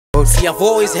See, I've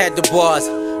always had the bars,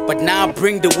 but now I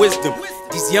bring the wisdom.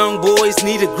 These young boys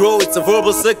need to grow, it's a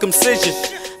verbal circumcision.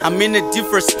 I'm in a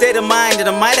different state of mind and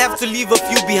I might have to leave a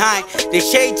few behind. Their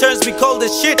shade turns me cold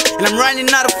as shit and I'm running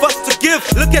out of fucks to give.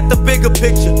 Look at the bigger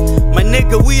picture, my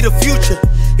nigga, we the future.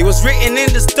 It was written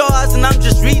in the stars and I'm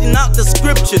just reading out the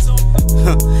scriptures.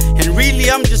 And really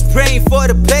I'm just praying for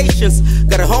the patience.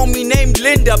 Got a homie named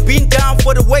Linda, been down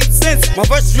for the wait since. My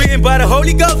verse written by the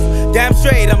Holy Ghost. Damn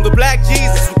straight, I'm the Black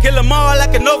Jesus. We kill them all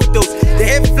like an overdose. The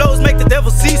heavy flows make the devil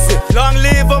seasick. Long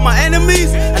live all my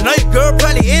enemies. I know your girl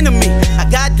probably into me. I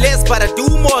got less but I do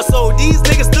more, so these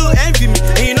niggas still envy me.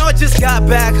 And you know I just got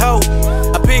back home.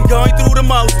 I've been going through the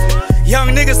most. Young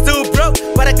niggas still